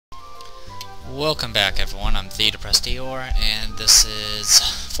Welcome back everyone, I'm the Depressed Eeyore, and this is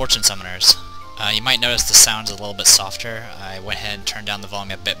Fortune Summoners. You might notice the sound is a little bit softer. I went ahead and turned down the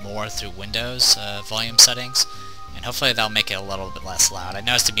volume a bit more through Windows volume settings, and hopefully that'll make it a little bit less loud. I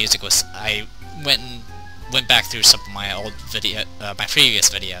noticed the music was... I went back through some of my old my previous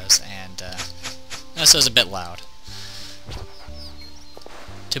videos, and noticed it was a bit loud.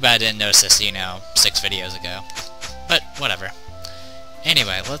 Too bad I didn't notice this, 6 videos ago. But whatever.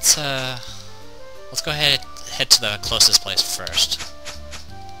 Anyway, let's go ahead and head to the closest place first.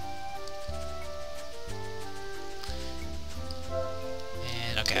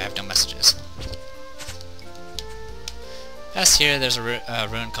 And okay, I have no messages. Past here, there's a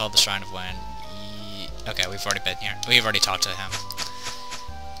ruin called the Shrine of Wind. Okay, we've already been here. We've already talked to him.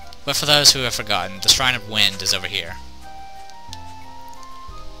 But for those who have forgotten, the Shrine of Wind is over here.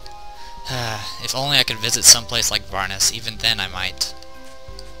 If only I could visit someplace like Varnus, even then I might.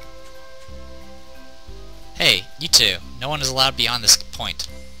 Hey, you two. No one is allowed beyond this point.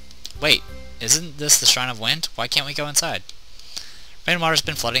 Wait, isn't this the Shrine of Wind? Why can't we go inside? Rainwater's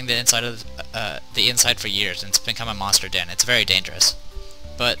been flooding the inside of the inside for years, and it's become a monster den. It's very dangerous.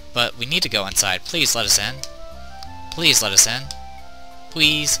 But we need to go inside. Please let us in. Please let us in.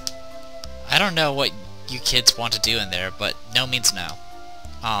 Please. I don't know what you kids want to do in there, but no means no.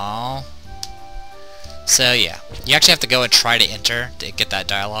 Aww. So yeah, you actually have to go and try to enter to get that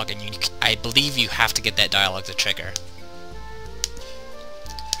dialogue, and I believe you have to get that dialogue to trigger.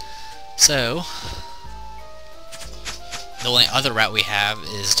 So, the only other route we have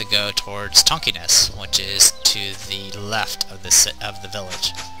is to go towards Tonkiness, which is to the left of the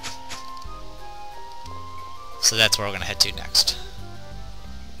village. So that's where we're going to head to next.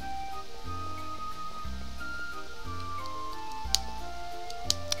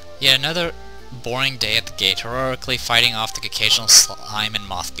 Yeah, another boring day at the gate, heroically fighting off the occasional slime and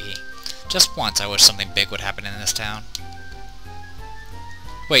moth bee. Just once I wish something big would happen in this town.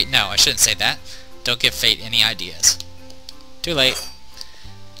 Wait, no, I shouldn't say that. Don't give fate any ideas. Too late.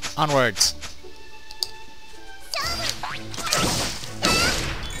 Onwards.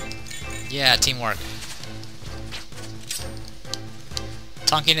 Yeah, teamwork.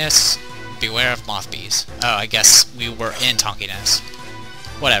 Tonkiness, beware of moth bees. Oh, I guess we were in Tonkiness.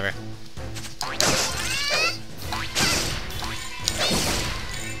 Whatever.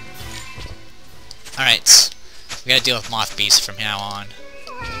 Alright, we gotta deal with moth beasts from now on.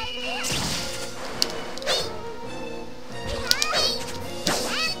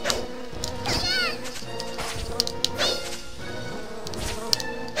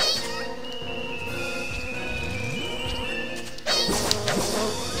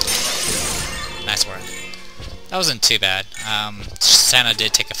 Nice work. That wasn't too bad. Santa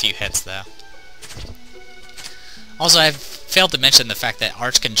did take a few hits though. Also, I've failed to mention the fact that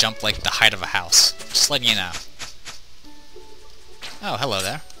Arch can jump like the height of a house. Just letting you know. Oh, hello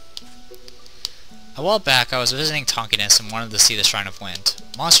there. A while back, I was visiting Tonkiness and wanted to see the Shrine of Wind.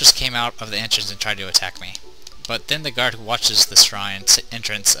 Monsters came out of the entrance and tried to attack me. But then the guard who watches the shrine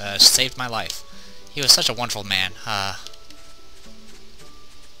entrance saved my life. He was such a wonderful man.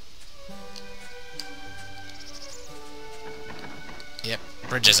 Yep,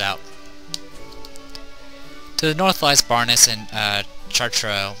 bridge is out. To the north lies Varnus and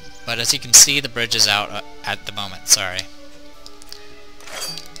Chartreux, but as you can see, the bridge is out at the moment. Sorry.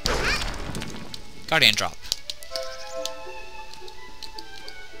 Guardian Drop.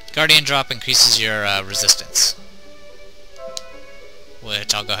 Guardian Drop increases your resistance,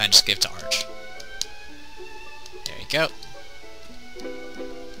 which I'll go ahead and just give to Arch. There you go.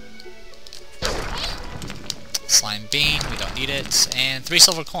 Slime Bean, we don't need it, and 3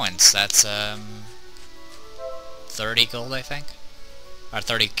 silver coins. That's 30 gold, I think. Or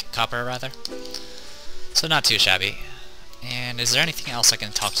 30 copper, rather. So not too shabby. And is there anything else I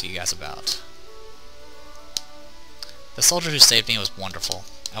can talk to you guys about? The soldier who saved me was wonderful.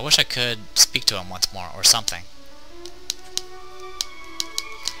 I wish I could speak to him once more, or something.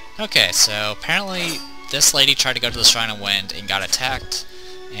 Okay, so apparently this lady tried to go to the Shrine of Wind and got attacked,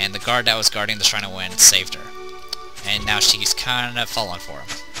 and the guard that was guarding the Shrine of Wind saved her. And now she's kind of fallen for him.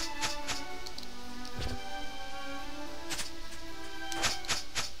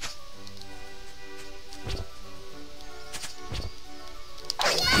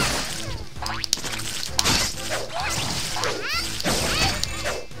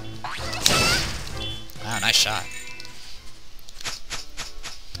 Wow, nice shot.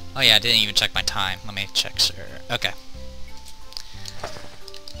 Oh yeah, I didn't even check my time. Let me check, sir. Okay.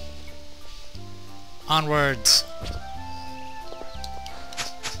 Onwards.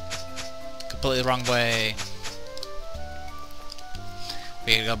 Completely the wrong way.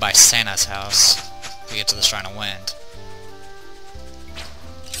 We gotta go by Santa's house to get to the Shrine of Wind.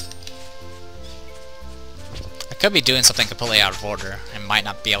 I could be doing something completely out of order and might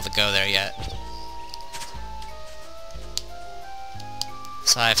not be able to go there yet.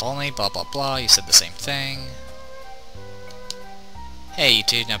 So if only blah blah blah, you said the same thing. Hey you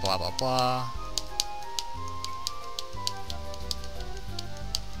two, no blah blah blah.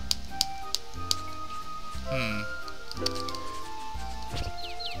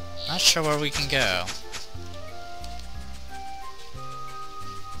 Not sure where we can go.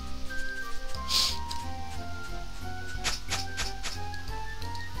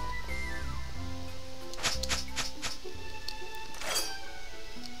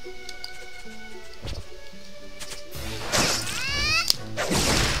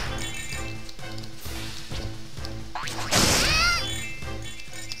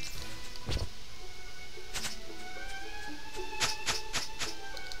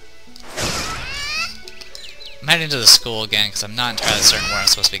 I'm heading to the school again because I'm not entirely certain where I'm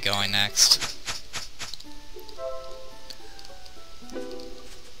supposed to be going next.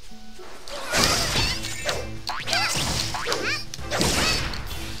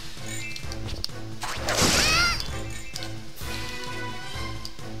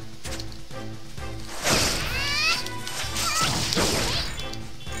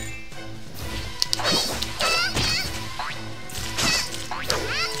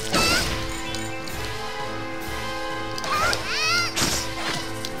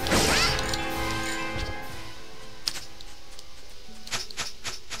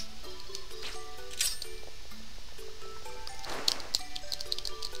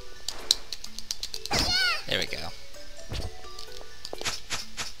 There we go.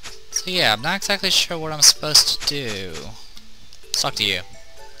 So yeah, I'm not exactly sure what I'm supposed to do. Let's talk to you.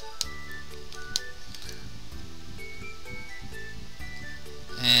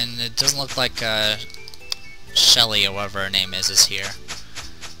 And it doesn't look like Shelly or whatever her name is here.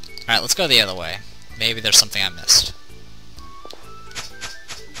 Alright, let's go the other way. Maybe there's something I missed.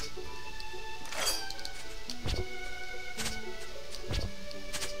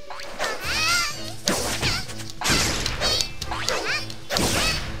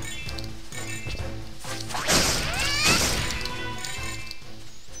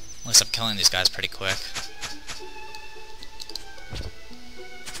 At least I'm killing these guys pretty quick.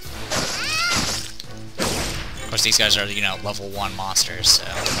 Of course, these guys are, you know, level 1 monsters, so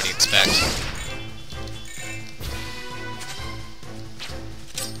what do you expect?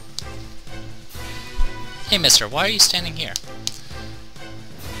 Hey, mister, why are you standing here?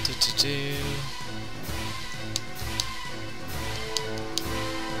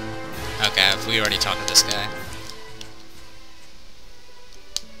 Okay, we already talked to this guy.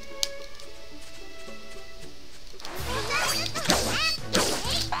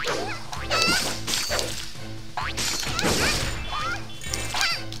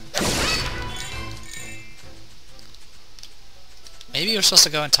 Maybe you're supposed to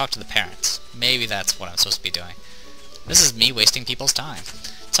go and talk to the parents. Maybe that's what I'm supposed to be doing. This is me wasting people's time.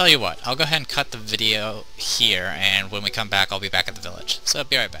 Tell you what, I'll go ahead and cut the video here, and when we come back, I'll be back at the village. So I'll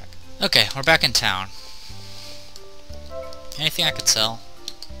be right back. Okay, we're back in town. Anything I could sell?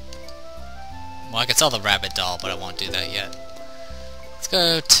 Well, I could sell the rabbit doll, but I won't do that yet. Let's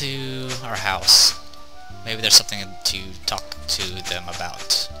go to our house. Maybe there's something to talk to them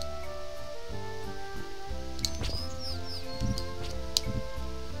about.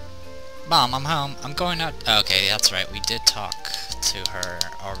 Mom, I'm home. I'm going out. Okay, that's right. We did talk to her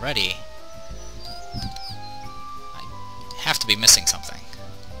already. I have to be missing something.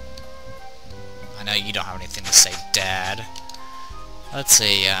 I know you don't have anything to say, Dad. Let's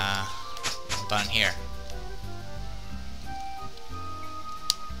see, what about in here?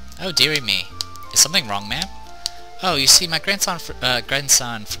 Oh, dearie me. Is something wrong, ma'am? Oh, you see, my grandson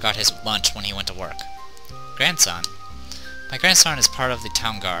forgot his lunch when he went to work. Grandson? My grandson is part of the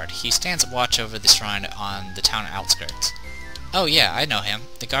town guard. He stands watch over the shrine on the town outskirts. Oh yeah, I know him.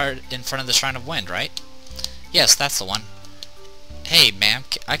 The guard in front of the Shrine of Wind, right? Yes, that's the one. Hey, ma'am,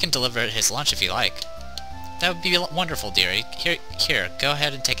 I can deliver his lunch if you like. That would be wonderful, dearie. Here, go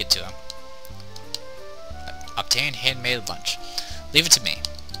ahead and take it to him. Obtain handmade lunch. Leave it to me.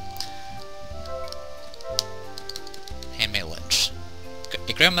 Handmade lunch.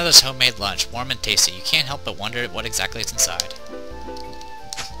 A grandmother's homemade lunch, warm and tasty. You can't help but wonder what exactly is inside.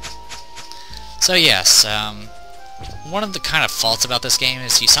 So yes, one of the kind of faults about this game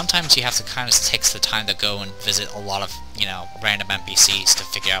is sometimes you have to kind of take the time to go and visit a lot of, you know, random NPCs to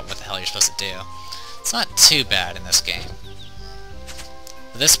figure out what the hell you're supposed to do. It's not too bad in this game.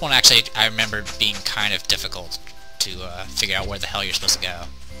 This one actually, I remember being kind of difficult to figure out where the hell you're supposed to go.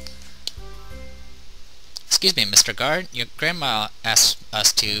 Excuse me, Mr. Guard. Your grandma asked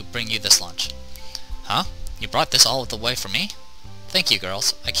us to bring you this lunch. Huh? You brought this all the way for me? Thank you,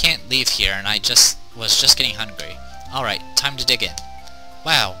 girls. I can't leave here, and I was just getting hungry. Alright, time to dig in.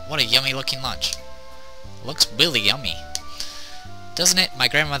 Wow, what a yummy looking lunch. Looks really yummy. Doesn't it? My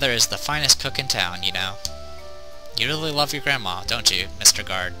grandmother is the finest cook in town, you know. You really love your grandma, don't you, Mr.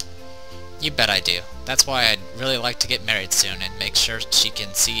 Guard? You bet I do. That's why I'd really like to get married soon and make sure she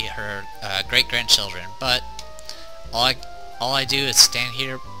can see her great-grandchildren, but all I do is stand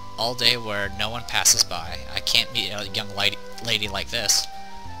here all day where no one passes by. I can't meet a young lady like this.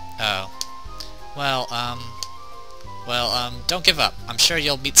 Oh. Well, don't give up. I'm sure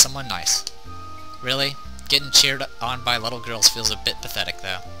you'll meet someone nice. Really? Getting cheered on by little girls feels a bit pathetic,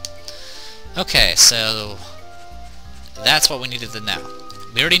 though. Okay, so that's what we needed to know.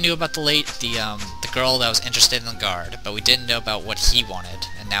 We already knew about the girl that was interested in the guard, but we didn't know about what he wanted,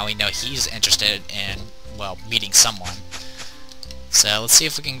 and now we know he's interested in, well, meeting someone. So let's see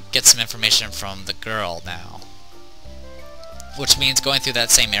if we can get some information from the girl now. Which means going through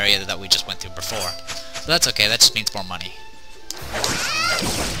that same area that we just went through before. But that's okay, that just means more money.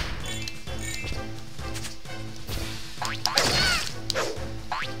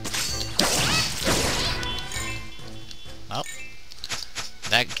 Well,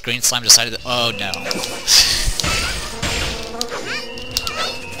 that green slime decided to— oh no.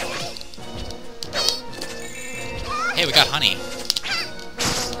 Hey, we got honey.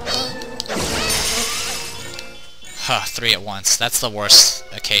 Huh, 3 at once. That's the worst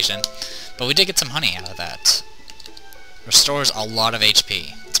occasion. But we did get some honey out of that. Restores a lot of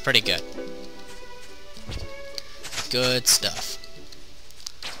HP. It's pretty good. Good stuff.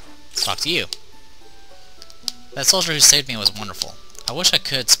 Let's talk to you. That soldier who saved me was wonderful. I wish I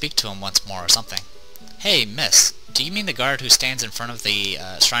could speak to him once more or something. Hey, miss. Do you mean the guard who stands in front of the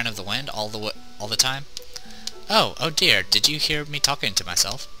Shrine of the Wind all the time? Oh dear. Did you hear me talking to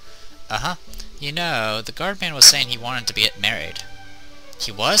myself? Uh-huh. You know, the guard man was saying he wanted to get married.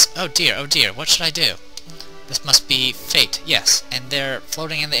 He was? Oh dear, what should I do? This must be fate, yes, and there,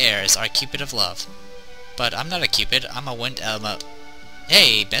 floating in the air, is our cupid of love. But I'm not a cupid, I'm a wind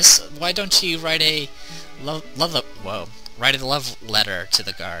Hey, miss, why don't you write a love letter to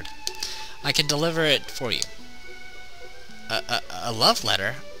the guard? I can deliver it for you. A love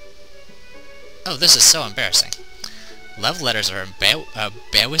letter? Oh, this is so embarrassing. Love letters are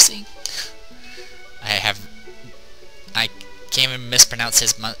embarrassing? I can't even mispronounce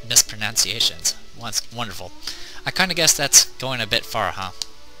his mispronunciations. Wonderful. I kinda guess that's going a bit far, huh?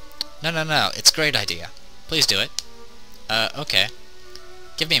 No, it's a great idea. Please do it. Okay.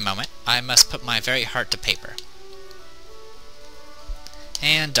 Give me a moment. I must put my very heart to paper.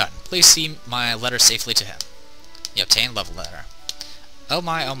 And done. Please see my letter safely to him. You obtained love letter. Oh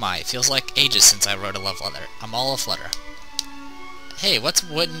my, it feels like ages since I wrote a love letter. I'm all aflutter. Hey, what's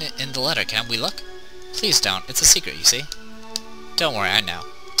written in the letter? Can we look? Please don't. It's a secret, you see. Don't worry, I know.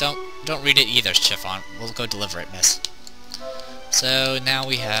 Don't read it either, Chiffon. We'll go deliver it, miss. So now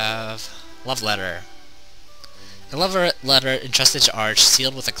we have love letter. A love letter entrusted to Arch,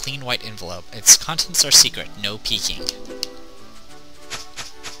 sealed with a clean white envelope. Its contents are secret, no peeking.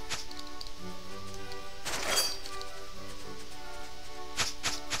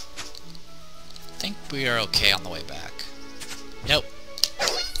 I think we are okay on the way back. Nope.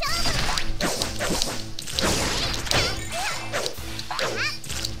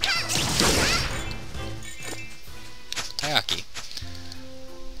 Tayaki.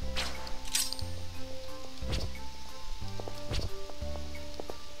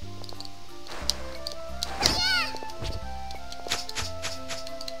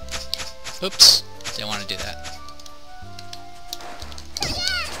 Oops, didn't want to do that.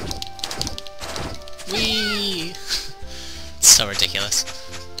 Whee! So ridiculous.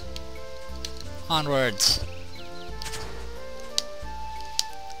 Onwards.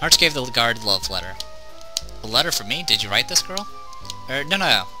 Arch gave the guard a love letter. A letter for me? Did you write this, girl?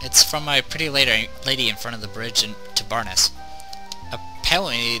 No. It's from my pretty lady in front of the bridge to Barnes.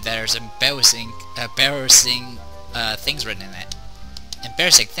 Apparently, there's embarrassing things written in it.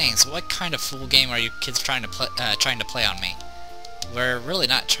 Embarrassing things? What kind of fool game are you kids trying to play on me? We're really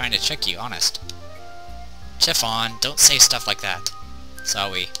not trying to trick you, honest. Chiffon, don't say stuff like that.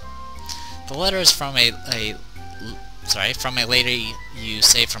 Sorry. The letter is from a lady you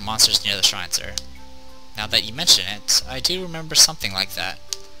saved from monsters near the shrine, sir. Now that you mention it, I do remember something like that.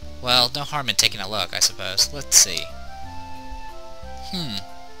 Well, no harm in taking a look, I suppose. Let's see.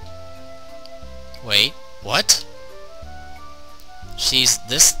 Wait, what? She's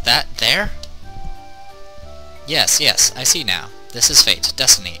that there? Yes, yes, I see now. This is fate,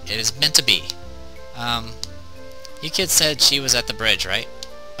 destiny. It is meant to be. You kids said she was at the bridge, right?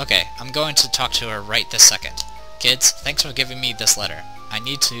 Okay, I'm going to talk to her right this second. Kids, thanks for giving me this letter. I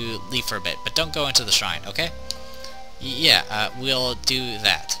need to leave for a bit, but don't go into the shrine, okay? Yeah, we'll do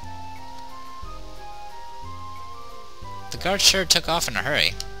that. The guard sure took off in a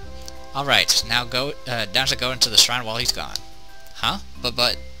hurry. Alright, now to go into the shrine while he's gone. Huh?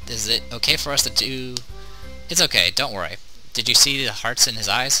 But, is it okay for us to do... It's okay, don't worry. Did you see the hearts in his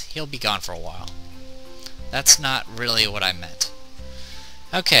eyes? He'll be gone for a while. That's not really what I meant.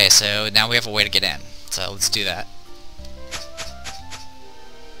 Okay, so now we have a way to get in. So let's do that.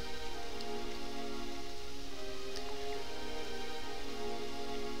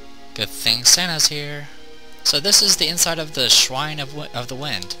 Good thing Santa's here. So this is the inside of the Shrine of the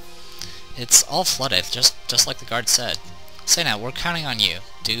Wind. It's all flooded, just like the guard said. Santa, we're counting on you.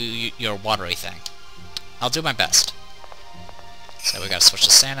 Do your watery thing. I'll do my best. So we gotta switch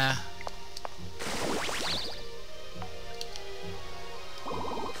to Santa.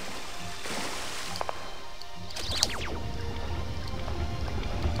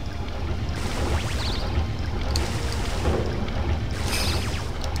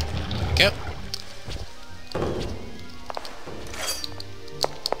 Go.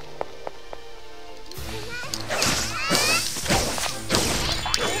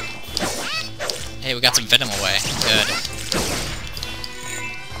 Hey, we got some venom away. Good.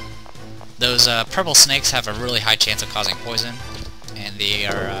 Those purple snakes have a really high chance of causing poison, and they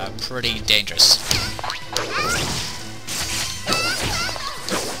are pretty dangerous.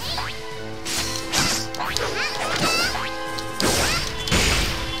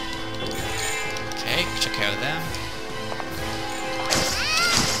 Okay, took care of them.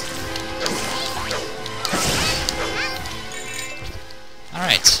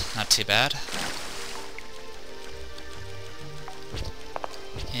 Alright, not too bad.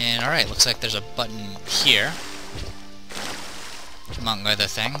 And alright, looks like there's a button here, among other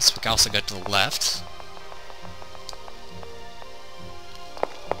things. We can also go to the left.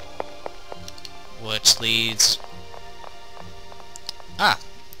 Which leads...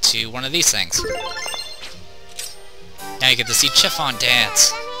 to one of these things. Now you get to see Chiffon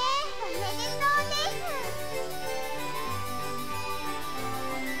dance.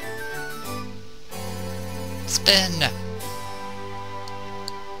 Spin!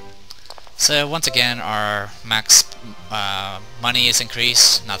 So once again, our max money is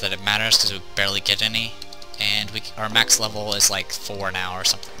increased. Not that it matters, because we barely get any. And our max level is like 4 now or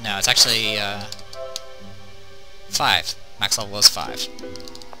something. No, it's actually 5. Max level is 5.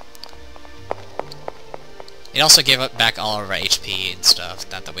 It also gave back all of our HP and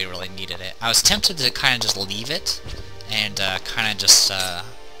stuff. Not that we really needed it. I was tempted to kind of just leave it and kind of just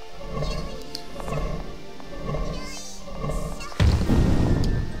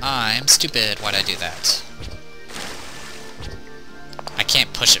I'm stupid. Why'd I do that? I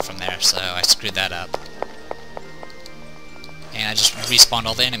can't push it from there, so I screwed that up. And I just respawned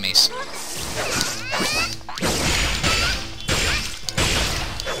all the enemies.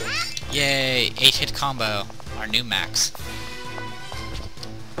 Yay! 8-hit combo. Our new max.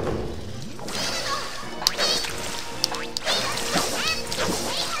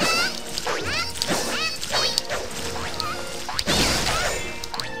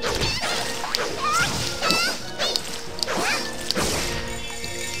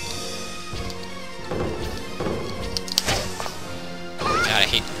 God, I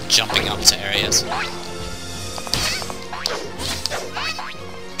hate jumping up to areas.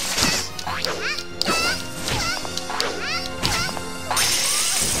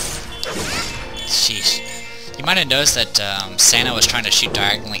 Sheesh. You might have noticed that Santa was trying to shoot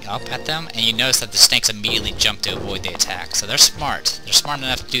diagonally up at them, and you notice that the snakes immediately jump to avoid the attack. So they're smart. They're smart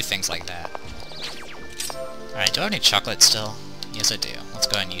enough to do things like that. Alright, do I have any chocolate still? Yes, I do. Let's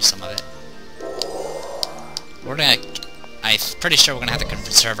go ahead and use some of it. We're gonna... I'm pretty sure we're gonna have to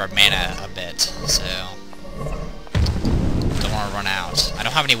conserve our mana a bit, so... don't want to run out. I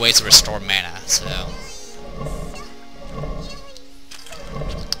don't have any ways to restore mana, so...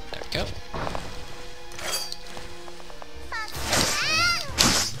 there we go.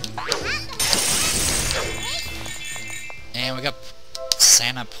 And we got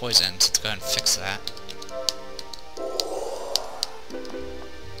Santa poisoned. Let's go ahead and fix that.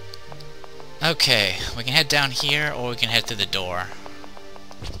 Okay, we can head down here, or we can head through the door.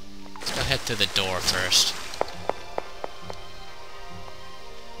 Let's go head through the door first.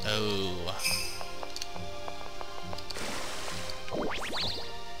 Oh.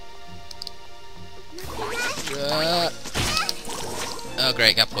 Oh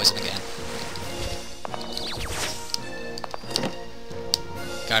great, got poisoned again.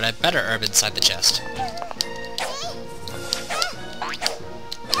 Got a better herb inside the chest.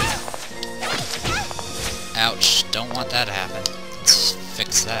 Ouch, don't want that to happen. Let's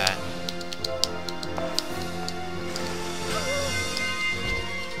fix that.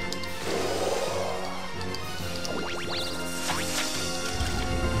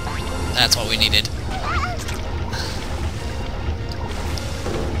 That's what we needed.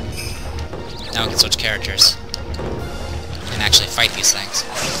 Now we can switch characters and actually fight these things.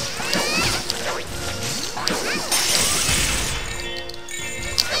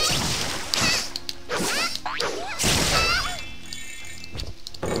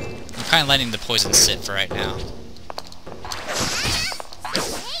 I'm kind of letting the poison sit for right now.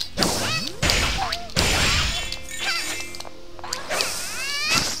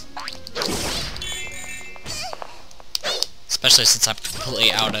 Especially since I'm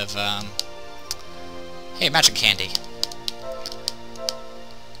completely out of, hey, magic candy.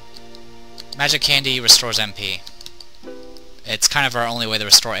 Magic candy restores MP. It's kind of our only way to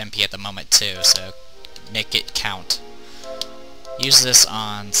restore MP at the moment, too, so make it count. Use this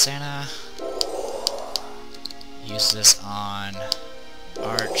on Santa. Use this on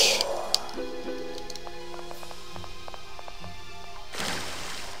Arch.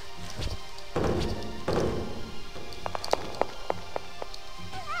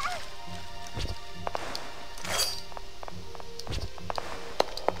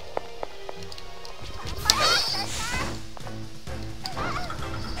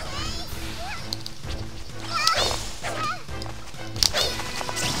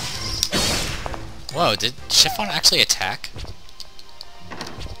 Whoa, did Chiffon actually attack?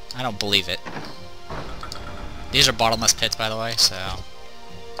 I don't believe it. These are bottomless pits, by the way, so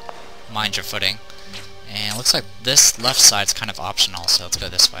mind your footing. And it looks like this left side's kind of optional, so let's go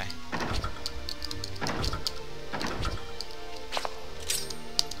this way.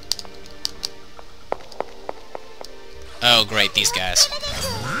 Oh, great, these guys.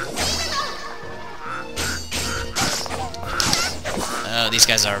 Oh, these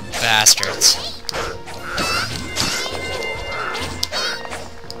guys are bastards.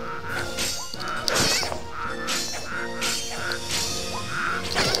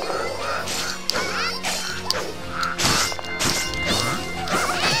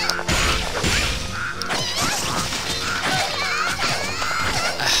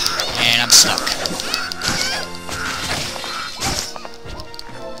 And I'm stuck.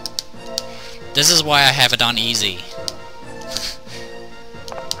 This is why I have it on easy.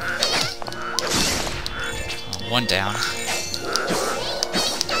 One down.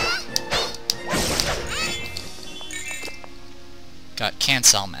 Got canned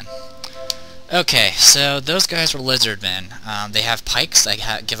salmon. Okay, so those guys were lizardmen. They have pikes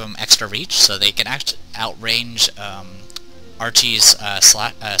that give them extra reach, so they can outrange Archie's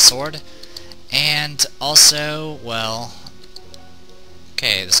sword. And also, well,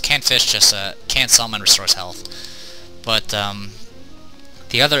 okay, this canned fish canned salmon restores health. But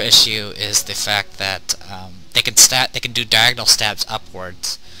the other issue is the fact that they can do diagonal stabs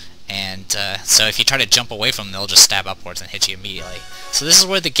upwards, and so if you try to jump away from them, they'll just stab upwards and hit you immediately. So this is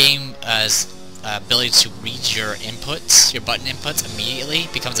where the game's ability to read your inputs, your button inputs immediately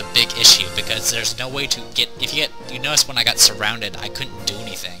becomes a big issue, because there's no way to get, you notice when I got surrounded, I couldn't do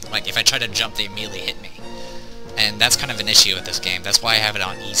anything. Like if I tried to jump, they immediately hit me. And that's kind of an issue with this game. That's why I have it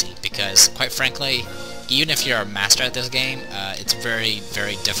on easy, because quite frankly, even if you're a master at this game, it's very,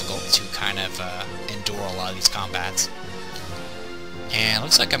 very difficult to kind of endure a lot of these combats. And it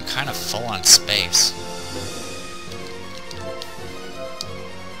looks like I'm kind of full on space.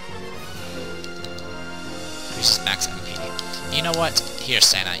 Increases max MP. You know what? Here,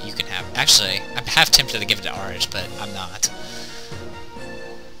 Santa, you can have... Actually, I'm half tempted to give it to Arch, but I'm not.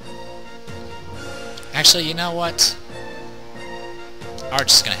 Actually, you know what?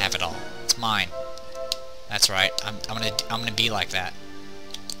 Arch is gonna have it all. It's mine. That's right. I'm gonna be like that.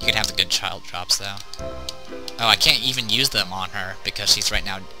 You can have the good child drops though. Oh, I can't even use them on her because she's right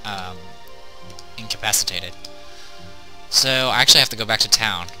now incapacitated. So I actually have to go back to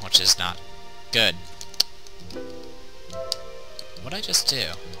town, which is not good. What'd I just do?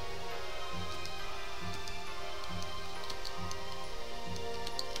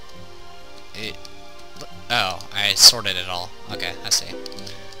 Oh, I sorted it all. Okay, I see.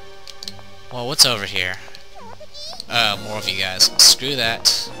 Well, what's over here? Oh, more of you guys. Screw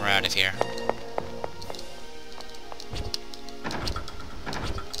that. We're out of here.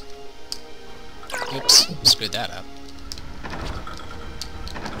 Oops, screwed that up.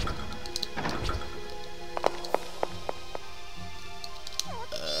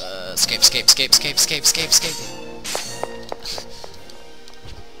 Escape, escape, escape, escape, escape, escape, escape.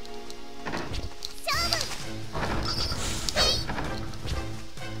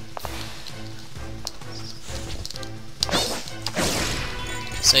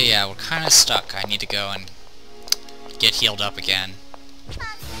 So yeah, we're kind of stuck. I need to go and get healed up again.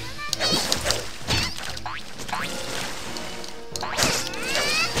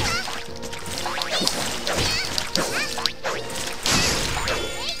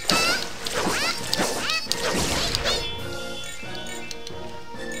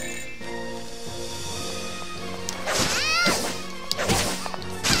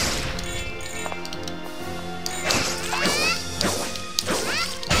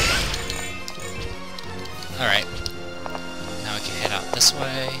 Alright. Now we can head out this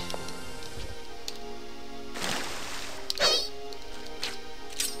way.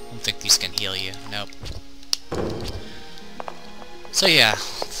 I don't think these can heal you. Nope. So yeah,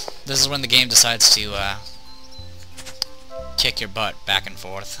 this is when the game decides to kick your butt back and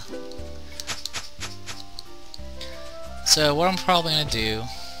forth. So what I'm probably going to do...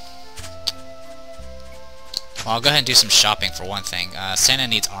 Well, I'll go ahead and do some shopping for one thing. Santa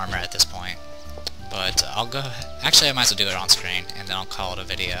needs armor at this point. But I'll go... Actually, I might as well do it on screen, and then I'll call it a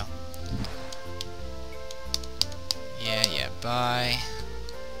video. Yeah, bye.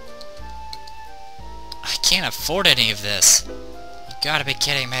 I can't afford any of this. You gotta be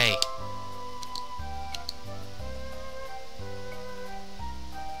kidding me.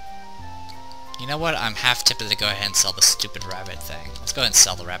 You know what? I'm half tempted to go ahead and sell the stupid rabbit thing. Let's go ahead and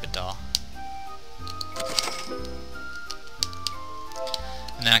sell the rabbit doll.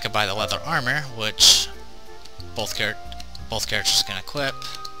 And then I could buy the leather armor, which both characters can equip.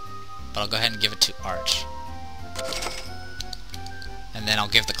 But I'll go ahead and give it to Arch. And then I'll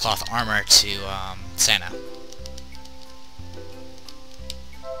give the cloth armor to Santa.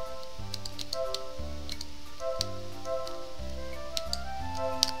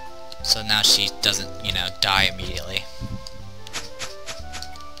 So now she doesn't, you know, die immediately.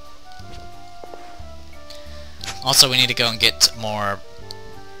 Also, we need to go and get more,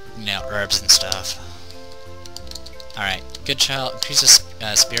 you know, herbs and stuff. Alright, good child, increases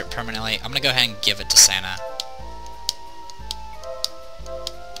spirit permanently. I'm gonna go ahead and give it to Santa.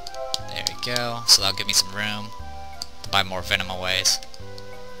 There we go. So that'll give me some room to buy more venom aways.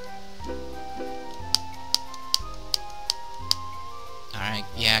 Alright,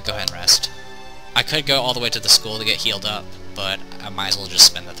 yeah, go ahead and rest. I could go all the way to the school to get healed up, but I might as well just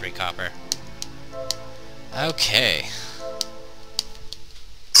spend the 3 copper. Okay.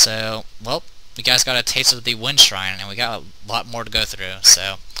 So, well, you guys got a taste of the Wind Shrine, and we got a lot more to go through,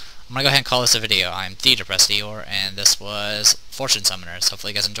 so I'm gonna go ahead and call this a video. I'm the Depressed Eeyore, and this was Fortune Summoners.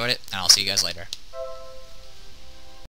 Hopefully you guys enjoyed it, and I'll see you guys later.